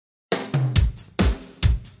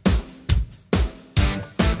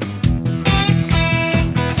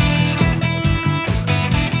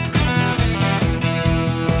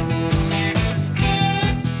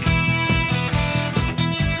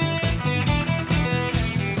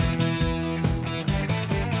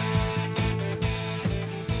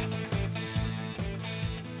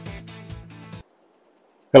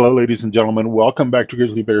Hello, ladies and gentlemen. Welcome back to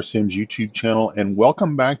Grizzly Bear Sim's YouTube channel, and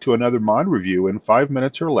welcome back to another mod review in 5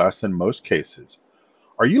 minutes or less in most cases.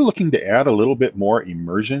 Are you looking to add a little bit more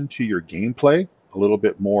immersion to your gameplay, a little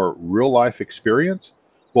bit more real-life experience?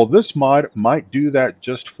 Well, this mod might do that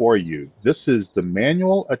just for you. This is the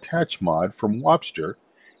Manual Attach mod from Wopster.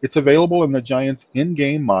 It's available in the Giants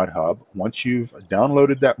in-game mod hub. Once you've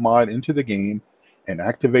downloaded that mod into the game and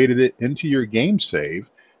activated it into your game save,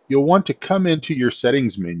 you'll want to come into your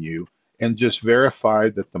settings menu and just verify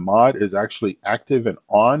that the mod is actually active and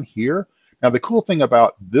on here. Now, the cool thing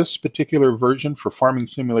about this particular version for Farming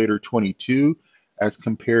Simulator 22 as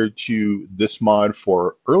compared to this mod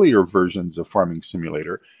for earlier versions of Farming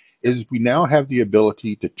Simulator is we now have the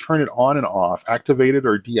ability to turn it on and off, activate it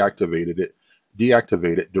or deactivate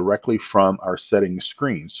it directly from our settings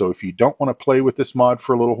screen. So if you don't want to play with this mod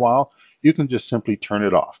for a little while, you can just simply turn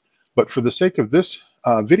it off. But for the sake of this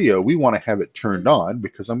video, we want to have it turned on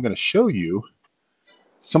because I'm going to show you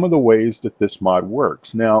some of the ways that this mod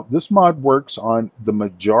works. Now, this mod works on the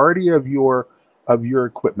majority of your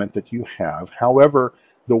equipment that you have. However,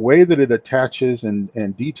 the way that it attaches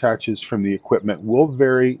and detaches from the equipment will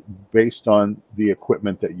vary based on the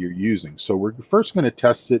equipment that you're using. So we're first going to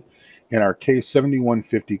test it in our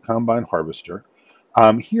K7150 combine harvester.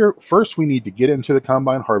 Here, first we need to get into the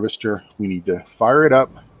combine harvester. We need to fire it up,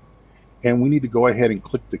 and we need to go ahead and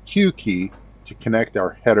click the Q key to connect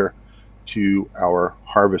our header to our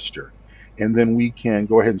harvester. And then we can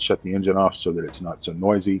go ahead and shut the engine off so that it's not so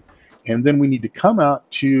noisy. And then we need to come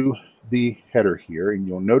out to the header here, and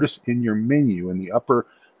you'll notice in your menu in the upper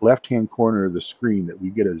left-hand corner of the screen that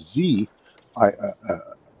we get a Z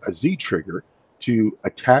trigger to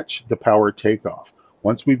attach the power takeoff.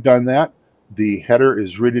 Once we've done that, the header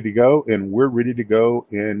is ready to go, and we're ready to go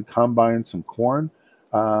and combine some corn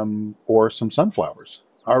or some sunflowers.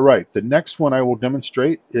 All right, the next one I will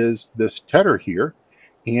demonstrate is this tedder here,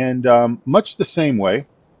 and much the same way,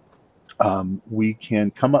 we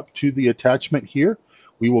can come up to the attachment here.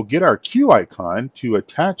 We will get our Q icon to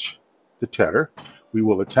attach the tedder. We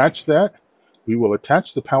will attach that. We will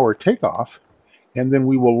attach the power takeoff, and then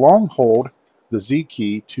we will long hold the Z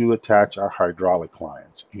key to attach our hydraulic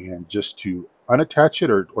lines. And just to unattach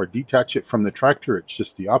it or detach it from the tractor, it's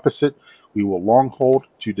just the opposite. We will long hold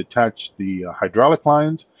to detach the hydraulic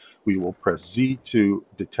lines. We will press Z to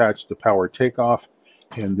detach the power takeoff,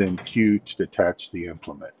 and then Q to detach the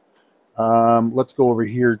implement. Let's go over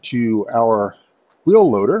here to our wheel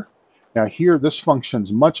loader. Now here, this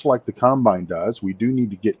functions much like the combine does. We do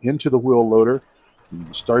need to get into the wheel loader. We need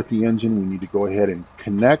to start the engine. We need to go ahead and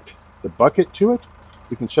connect the bucket to it.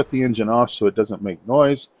 We can shut the engine off so it doesn't make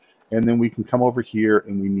noise. And then we can come over here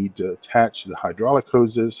and we need to attach the hydraulic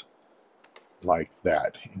hoses like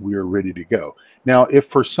that. We are ready to go. Now, if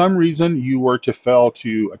for some reason you were to fail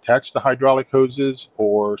to attach the hydraulic hoses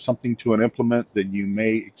or something to an implement, then you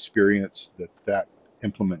may experience that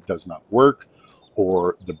implement does not work,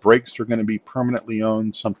 or the brakes are going to be permanently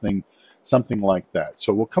on, something like that.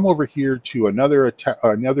 So we'll come over here to another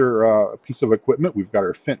piece of equipment. We've got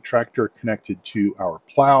our Fendt tractor connected to our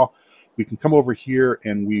plow. We can come over here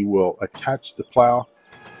and we will attach the plow,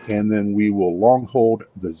 and then we will long hold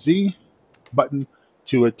the Z button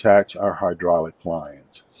to attach our hydraulic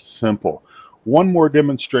lines. Simple. One more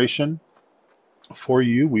demonstration for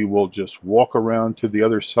you. We will just walk around to the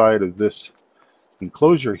other side of this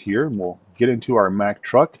enclosure here, and we'll get into our Mack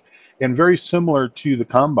truck. And very similar to the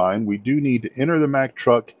combine, we do need to enter the Mack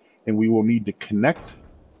truck, and we will need to connect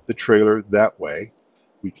the trailer that way.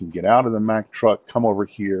 We can get out of the Mack truck, come over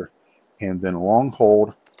here, and then long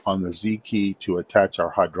hold on the Z key to attach our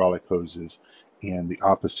hydraulic hoses. And the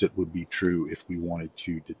opposite would be true if we wanted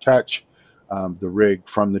to detach the rig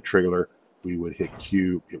from the trailer. We would hit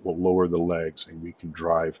Q, it will lower the legs, and we can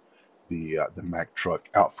drive the Mack truck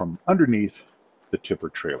out from underneath the tipper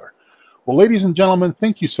trailer. Well, ladies and gentlemen,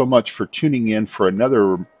 thank you so much for tuning in for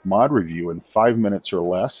another mod review in 5 minutes or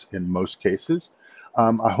less in most cases.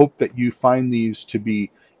 I hope that you find these to be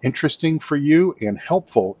interesting for you and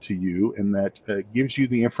helpful to you, and that gives you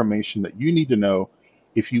the information that you need to know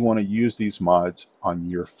if you want to use these mods on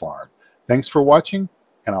your farm. Thanks for watching,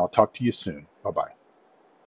 and I'll talk to you soon. Bye-bye.